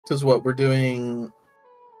Because what we're doing,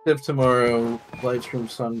 if tomorrow, live stream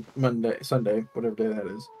Sunday, whatever day that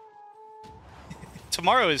is.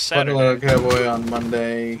 Tomorrow is Fucking Little Saturday. Cowboy on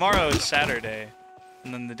Monday. Tomorrow is Saturday,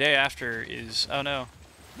 and then the day after is oh no,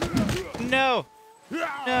 no, no.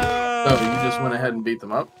 Oh, you just went ahead and beat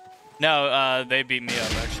them up? No, they beat me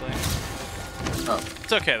up actually. Oh,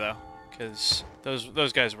 It's okay though, because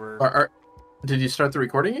those guys were. Did you start the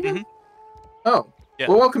recording again? Mhm. Oh, Yeah.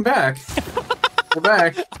 well, welcome back. We're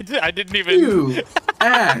back. I didn't even. You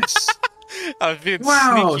ass. I was being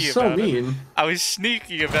Wow, sneaky so about mean. it. I was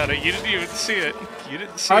sneaky about it. You didn't even see it. You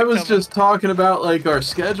didn't see it. I was coming. just talking about like our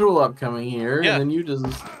schedule upcoming here, Yeah. and then you just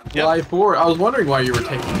fly forward. I was wondering why you were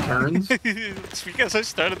taking turns. It's because I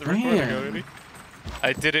started the recording Man. already.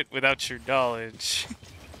 I did it without your knowledge.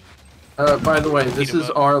 By the way, this Beat 'em is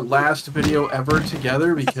up. our last video ever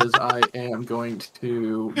together because I am going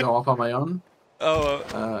to go off on my own.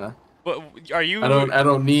 Oh, but are you? I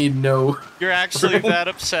don't need no. You're actually that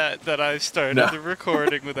upset that I started No. the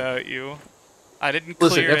recording without you. I didn't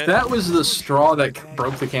Listen, clear if it. that was the straw that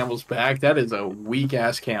broke the camel's back, that is a weak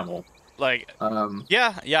ass camel. Like,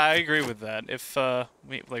 yeah, I agree with that. If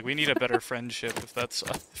we need a better friendship if that's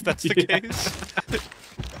the Yeah. case.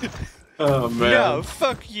 Oh man! No,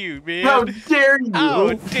 fuck you, man. How dare you!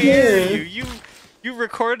 How dare you? You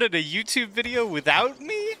recorded a YouTube video without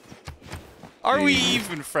me? Are we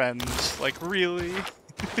even friends? Like, really?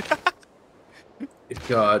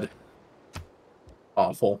 God.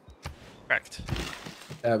 Awful. Correct.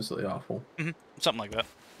 Absolutely awful. Something like that.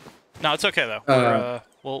 No, it's okay though.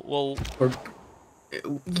 We'll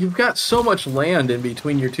You've got so much land in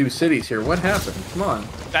between your two cities here. What happened? Come on.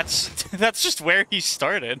 that's just where he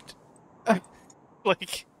started.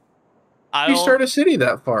 Like, You start a city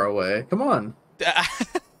that far away. Come on.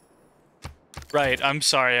 Right, I'm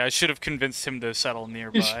sorry. I should have convinced him to settle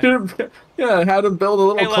nearby. You should have, had him build a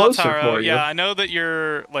little Hey, closer Lautaro, for you. yeah, I know that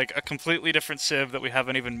you're like a completely different civ that we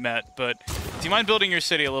haven't even met, but do you mind building your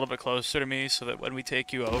city a little bit closer to me so that when we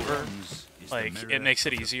take you over, like, it makes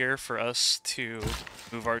it easier for us to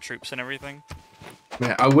move our troops and everything?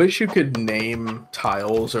 Man, I wish you could name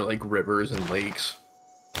tiles or like rivers and lakes.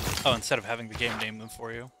 Oh, instead of having the game name them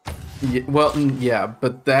for you. Yeah, well, yeah,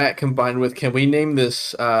 but that combined with, can we name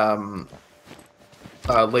this Lake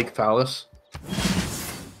Phallus?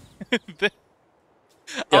 Oh,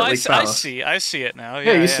 Lake I Phallus. see it now.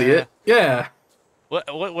 Yeah, you see it. Yeah.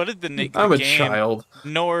 What did the name? I'm a game? child.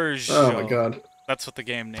 Norge. Oh my god. That's what the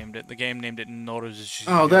game named it. The game named it Norge.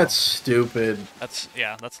 Oh, that's stupid. That's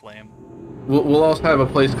lame. We'll also have a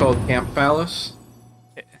place called Camp Phallus.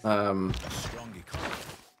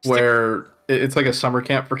 Where it's like a summer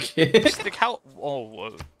camp for kids. Stick how?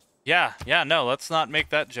 Oh, yeah. No, let's not make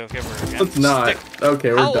that joke ever again. Let's not.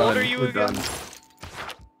 Okay, we're How done. old are you we're again? done.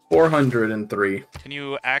 403. Can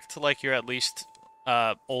you act like you're at least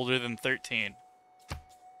older than 13?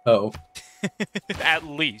 Oh. At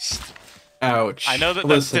least. Ouch. I know that's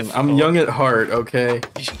Listen, difficult. I'm young at heart, okay?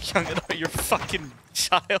 You're fucking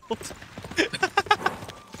child.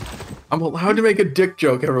 I'm allowed to make a dick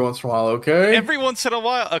joke every once in a while, okay? Every once in a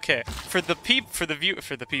while, okay. For the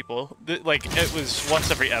people, like it was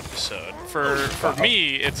once every episode. For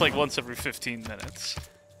me, it's like once every 15 minutes.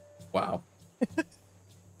 Wow.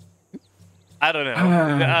 I don't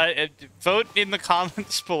know. Vote in the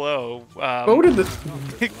comments below. Vote in the...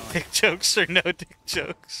 Dick jokes or no dick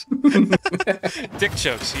jokes? Dick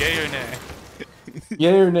jokes, yay or nay?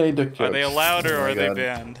 Yay or nay dick jokes? Are they allowed or Oh my are they God.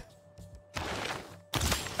 banned?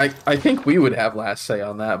 I think we would have last say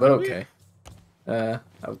on that, but okay. I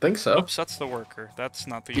would think so. Oops, that's the worker. That's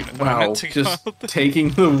not the unit. that I Wow, meant to just go. taking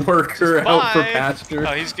the worker out for Bye. pasture.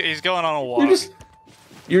 Oh, he's going on a walk.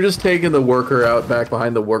 You're just taking the worker out back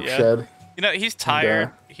behind the work Yeah. shed. You know, he's tired.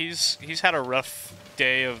 He's had a rough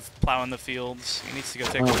day of plowing the fields. He needs to go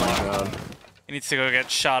take a Oh my walk. god. He needs to go get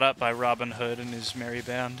shot up by Robin Hood and his merry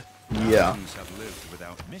band. Yeah. Have lived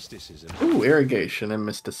without mysticism. Ooh, irrigation and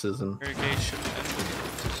mysticism. Irrigation and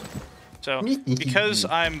so because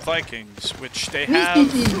I'm Vikings, which they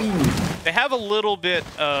have a little bit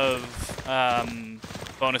of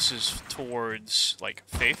bonuses towards like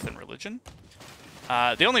faith and religion.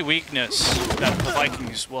 The only weakness that the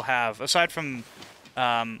Vikings will have, aside from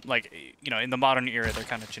like, you know, in the modern era they're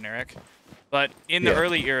kind of generic, but in the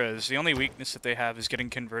early eras the only weakness that they have is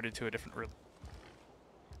getting converted to a different religion.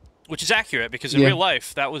 Which is accurate, because in real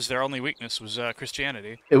life, that was their only weakness, was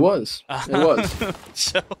Christianity. It was. It was.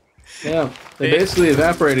 So, yeah. They basically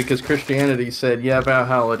evaporated because Christianity said, yeah,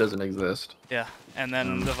 Valhalla doesn't exist. yeah. And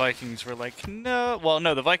then the Vikings were like, no. Well,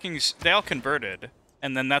 no, the Vikings, they all converted,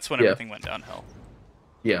 and then that's when everything went downhill.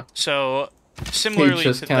 Yeah. So, similarly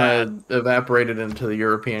just to kind of evaporated into the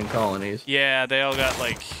European colonies. Yeah, they all got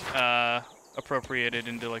like appropriated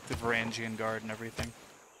into like the Varangian Guard and everything.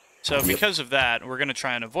 So because of that, we're gonna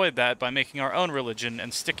try and avoid that by making our own religion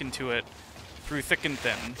and sticking to it through thick and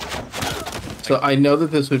thin. So I know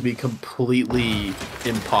that this would be completely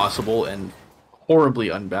impossible and horribly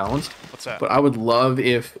unbalanced. What's that? But I would love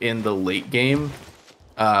if in the late game,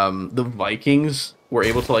 the Vikings were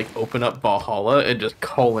able to like open up Valhalla and just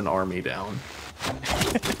call an army down.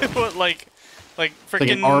 What, like freaking like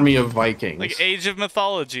an army of Vikings, like Age of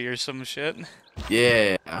Mythology or some shit.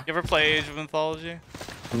 Yeah. You ever play Age of Mythology?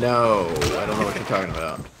 No, I don't know what you're talking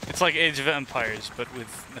about. It's like Age of Empires, but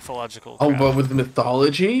with mythological Oh, crap. but with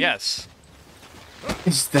mythology? Yes.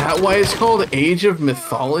 Is that why it's called Age of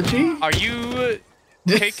Mythology? Are you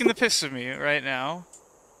taking the piss of me right now?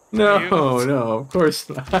 No, no, of course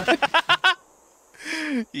not.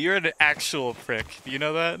 You're an actual prick. Do you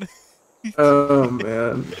know that? Oh,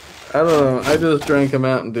 man. I don't know. I just drank a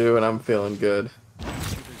Mountain Dew and I'm feeling good.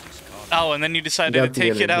 Oh, and then you decided to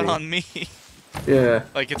take it out on me. Yeah.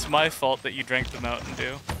 Like it's my fault that you drank the Mountain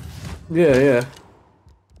Dew. Yeah, yeah.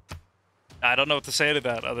 I don't know what to say to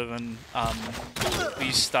that other than,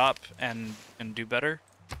 please stop and do better.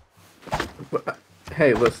 But,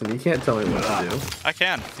 hey, listen, you can't tell me what to do. I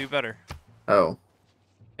can. Do better. Oh.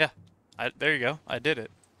 Yeah. There you go. I did it.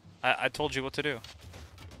 I told you what to do.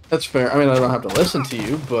 That's fair. I mean, I don't have to listen to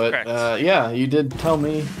you, but, yeah, you did tell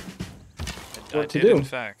me what to do. In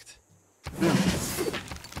fact.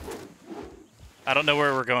 I don't know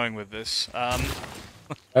where we're going with this.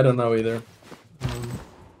 I don't know either.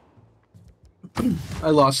 I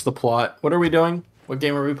lost the plot. What are we doing? What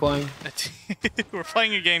game are we playing? We're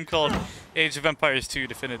playing a game called Age of Empires 2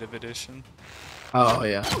 Definitive Edition. Oh,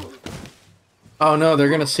 yeah. Oh, no, they're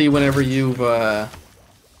gonna see whenever you've,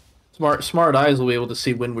 Smart eyes will be able to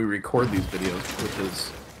see when we record these videos, which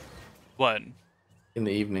is... What? In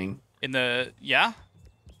the evening. In the... Yeah?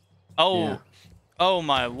 Oh... Yeah. Oh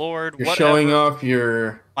my lord! You're showing off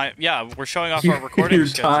your... yeah, we're showing off our recording your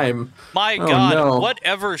schedule. time. My God, no.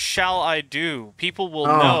 Whatever shall I do? People will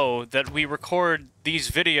know that we record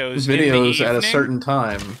these videos in the evening? At a certain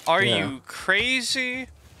time. Are you crazy?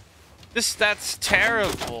 That's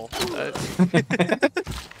terrible.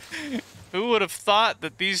 Who would have thought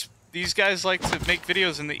that these guys like to make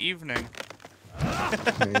videos in the evening?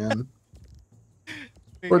 Man.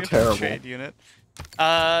 We're terrible. Trade unit.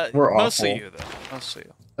 We're mostly awful. you, though. Mostly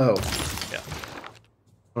you. Oh. Yeah.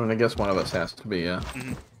 I mean, I guess one of us has to be, yeah.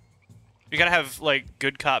 Mm-hmm. You gotta have, like,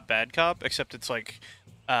 good cop, bad cop, except it's, like,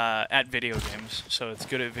 at video games. So it's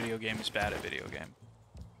good at video games, bad at video game.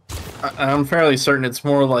 I'm fairly certain it's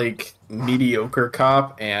more like mediocre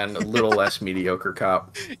cop and a little less mediocre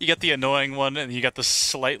cop. You got the annoying one, and you got the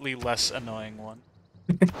slightly less annoying one.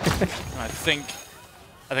 I think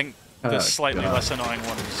the slightly less annoying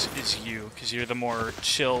one is you, because you're the more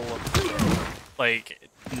chill, like,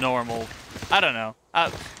 normal. I don't know.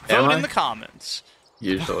 Vote in the comments.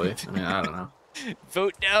 Usually. I mean, I don't know.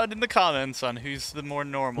 Vote down in the comments on who's the more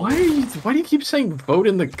normal. Why do you keep saying vote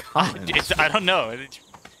in the comments? I don't know.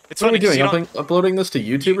 It's what are we funny, doing? Uploading this to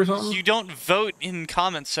YouTube or something? You don't vote in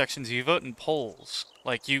comment sections. You vote in polls.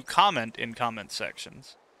 Like, you comment in comment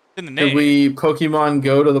sections. In the name. Did we Pokemon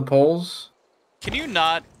Go to the polls? Can you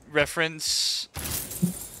not reference...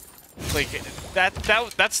 Like,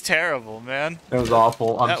 that's terrible, man. That was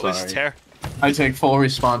awful. I'm sorry. That was terrible. I take full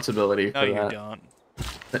responsibility for that. No, you don't.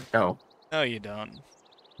 No. No, you don't.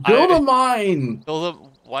 Build a mine!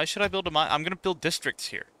 Why should I build a mine? I'm gonna build districts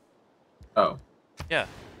here. Oh. Yeah.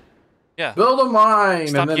 Yeah. Build a mine!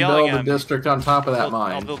 Stop and then yelling build a at me. district on top of that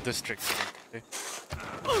mine. I'll build districts here.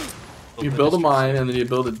 Okay. You build a mine, and then you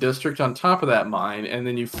build a district on top of that mine, and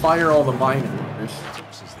then you fire all the miners.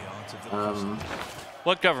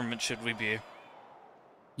 What government should we be?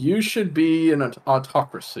 You should be an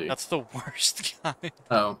autocracy. That's the worst kind.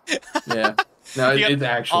 Oh, yeah. No, it's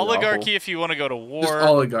actually oligarchy awful. if you want to go to war.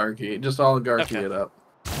 Just oligarchy Okay. it up.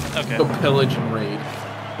 Okay. Go pillage and raid.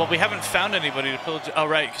 Well, we haven't found anybody to pillage. Oh,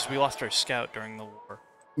 right, because we lost our scout during the war.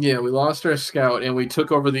 Yeah, we lost our scout, and we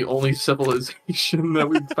took over the only civilization that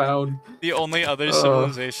we found. The only other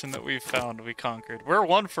civilization that we found, we conquered. We're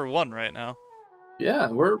 1 for 1 right now. Yeah,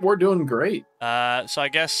 we're doing great. So I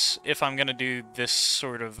guess if I'm gonna do this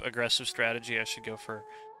sort of aggressive strategy, I should go for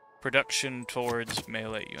production towards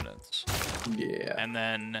melee units. Yeah. And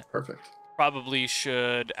then perfect. Probably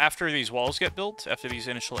should, after these walls get built, after these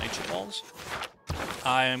initial ancient walls,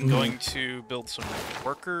 I am going to build some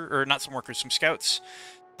some scouts,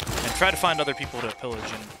 and try to find other people to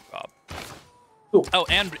pillage and rob. Cool. Oh,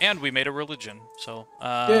 and we made a religion. So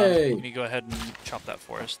Yay. let me go ahead and chop that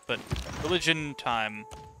for us. But religion time.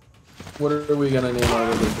 What are we gonna name our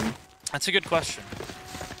religion? That's a good question.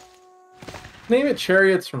 Name it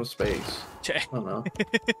Chariots from Space. Okay. I don't know.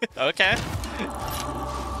 Okay.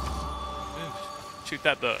 Shoot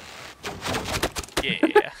that boat.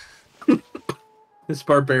 Yeah. This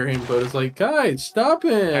barbarian boat is like, guys, stop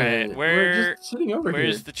it! All right, We're just sitting over here.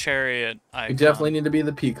 Where's the chariot icon? We definitely need to be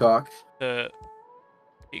the peacock. The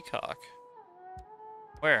peacock.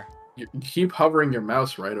 Where? You keep hovering your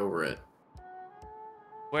mouse right over it.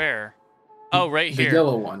 Where? Oh, right here. The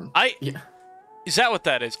yellow one. Yeah. Is that what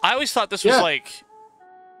that is? I always thought this was like.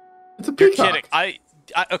 It's a You're peacock. kidding.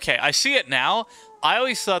 Okay, I see it now. I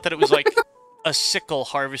always thought that it was like a sickle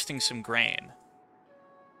harvesting some grain.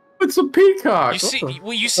 It's a peacock.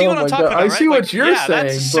 You see what I'm talking about, I right? see what you're yeah, saying,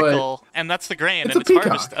 that's a sickle, and that's the grain, it's and a peacock.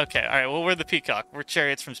 harvested. Okay, all right. Well, we're the peacock. We're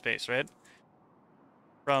chariots from space, right?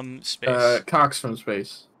 From space. Cocks from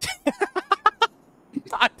space.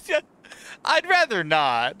 I'd rather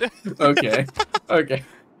not. Okay. Okay.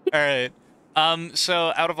 All right.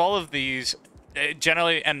 So out of all of these,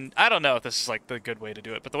 generally, and I don't know if this is like the good way to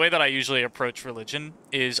do it, but the way that I usually approach religion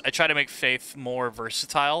is I try to make faith more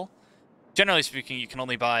versatile. Generally speaking, you can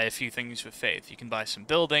only buy a few things with faith. You can buy some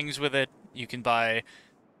buildings with it. You can buy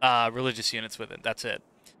religious units with it. That's it.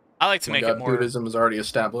 I like to make it more... Buddhism is already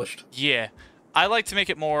established. Yeah. I like to make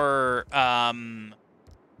it more...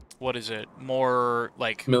 what is it? More,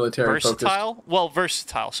 like, military versatile? focused. Well,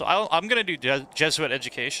 versatile. So I'm going to do Jesuit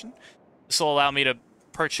education. This will allow me to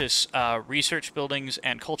purchase research buildings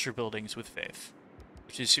and culture buildings with faith,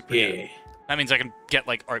 which is super good. That means I can get,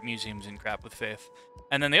 like, art museums and crap with faith.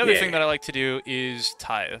 And then the other thing that I like to do is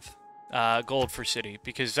tithe. Gold for city,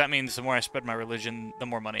 because that means the more I spread my religion, the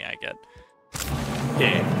more money I get.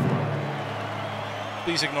 Yeah.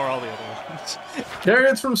 Please ignore all the other ones.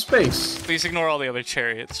 Chariots from space. Please ignore all the other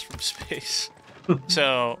chariots from space.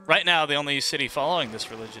 So, right now, the only city following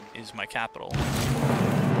this religion is my capital.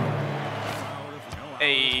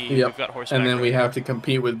 Hey, we've got horseback. And then we have to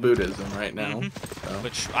compete with Buddhism right now. So.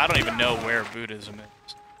 Which, I don't even know where Buddhism is.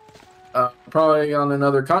 Probably on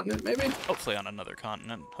another continent, maybe? Hopefully on another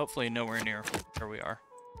continent. Hopefully nowhere near where we are.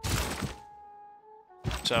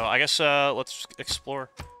 So, I guess, let's explore.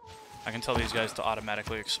 I can tell these guys to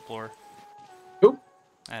automatically explore. Cool.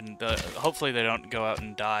 And hopefully they don't go out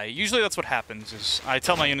and die. Usually that's what happens, is I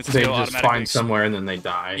tell my units to they go just automatically... find somewhere and then they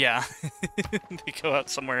die. Yeah. They go out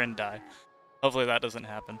somewhere and die. Hopefully that doesn't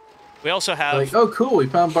happen. We also have... Like, oh cool, we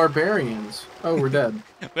found barbarians. Oh, we're dead.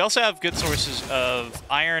 We also have good sources of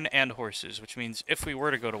iron and horses, which means if we were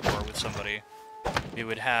to go to war with somebody, we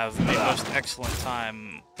would have a most excellent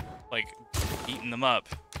time, like, beating them up,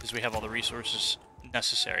 because we have all the resources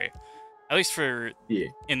necessary. At least for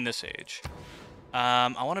in this age.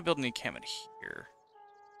 I want to build an encampment here.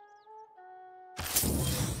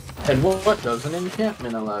 And what does an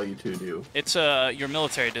encampment allow you to do? It's your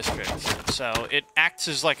military district, so it acts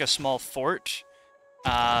as like a small fort.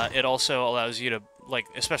 It also allows you to, like,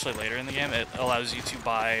 especially later in the game, it allows you to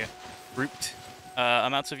buy grouped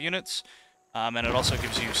amounts of units, and it also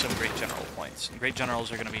gives you some great general points. And great generals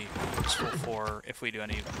are going to be useful for if we do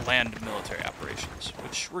any land military operations,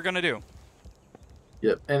 which we're going to do.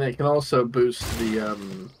 Yep, and it can also boost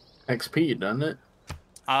the XP, doesn't it?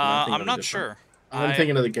 I'm not sure. I'm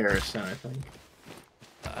thinking of the garrison, I think.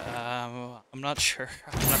 I'm not sure.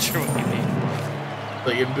 I'm not sure what you mean.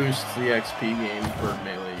 Like, it boosts the XP gain for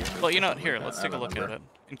melee units. Well, you know what? Here, let's take a look at it.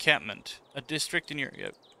 Encampment. A district in your...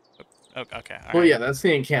 Oh, okay. Well, yeah, that's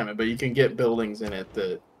the encampment, but you can get buildings in it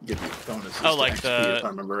that give you bonuses to like XP, if I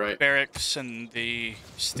remember right. Barracks and the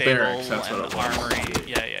stable and the armory.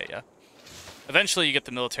 Yeah. Eventually, you get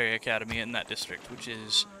the military academy in that district, which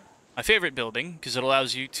is my favorite building, because it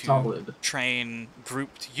allows you to train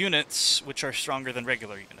grouped units, which are stronger than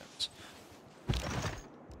regular units.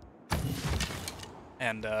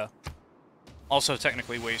 And also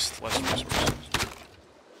technically waste less resources.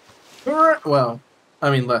 Well, I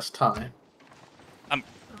mean less time.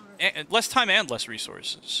 Less time and less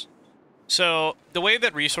resources. So the way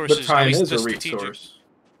that resources, but time is a strategic... resource.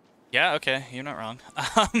 Yeah, okay, you're not wrong.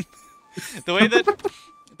 The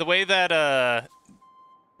way that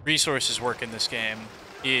resources work in this game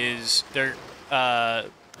is they're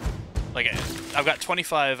like, I've got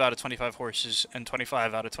 25 out of 25 horses and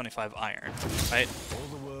 25 out of 25 iron, right?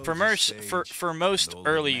 For most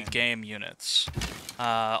early game units,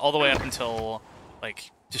 all the way up until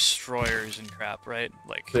like destroyers and crap, right?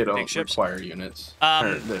 Like they don't big ships. require units.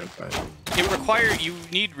 You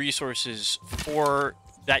need resources for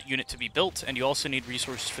that unit to be built, and you also need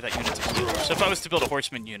resources for that unit to heal. So if I was to build a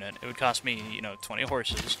horseman unit, it would cost me, 20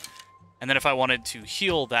 horses. And then if I wanted to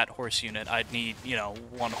heal that horse unit, I'd need,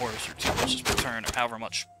 1 horse or 2 horses per turn, or however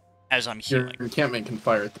much as I'm healing. Your encampment can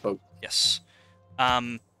fire at the boat. Yes.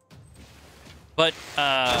 But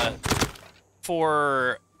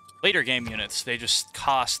for later game units, they just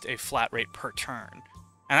cost a flat rate per turn.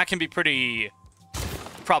 And that can be pretty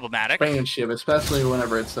problematic. Ship, especially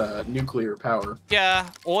whenever it's nuclear power. Yeah,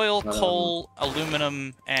 oil, coal,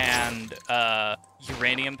 aluminum, and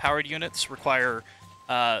uranium-powered units require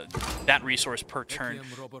that resource per turn.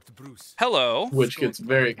 Hello. Which gets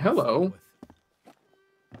very... Hello.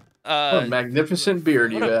 What a magnificent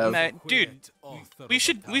beard you have. Dude, we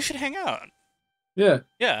should hang out. Yeah.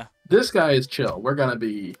 Yeah. This guy is chill. We're gonna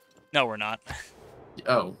be... No, we're not.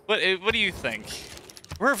 Oh. What do you think?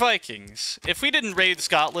 We're Vikings. If we didn't raid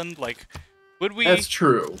Scotland, would we... That's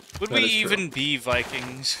true. Would we even be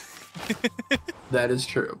Vikings? That is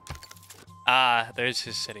true. There's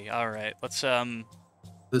his city. All right, let's The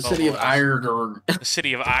city of Ireland. The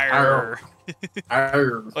city of Ire.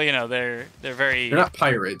 Ireland. Well, they're very... They're not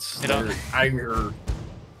pirates. They're Ire.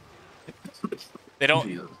 They don't...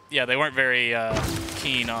 Jesus. Yeah, they weren't very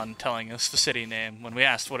keen on telling us the city name. When we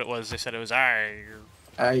asked what it was, they said it was Ire.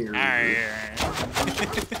 Ire.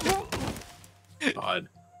 God.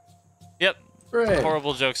 Yep. Right.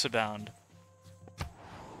 Horrible jokes abound.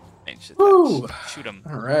 Woo. Shoot him.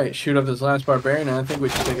 All right, shoot up this last barbarian, and I think we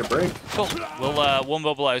should take a break. Cool. We'll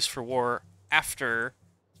mobilize for war after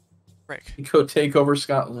break. Go take over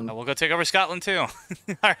Scotland. We'll go take over Scotland too.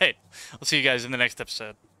 All right. We'll see you guys in the next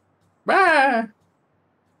episode. Bye.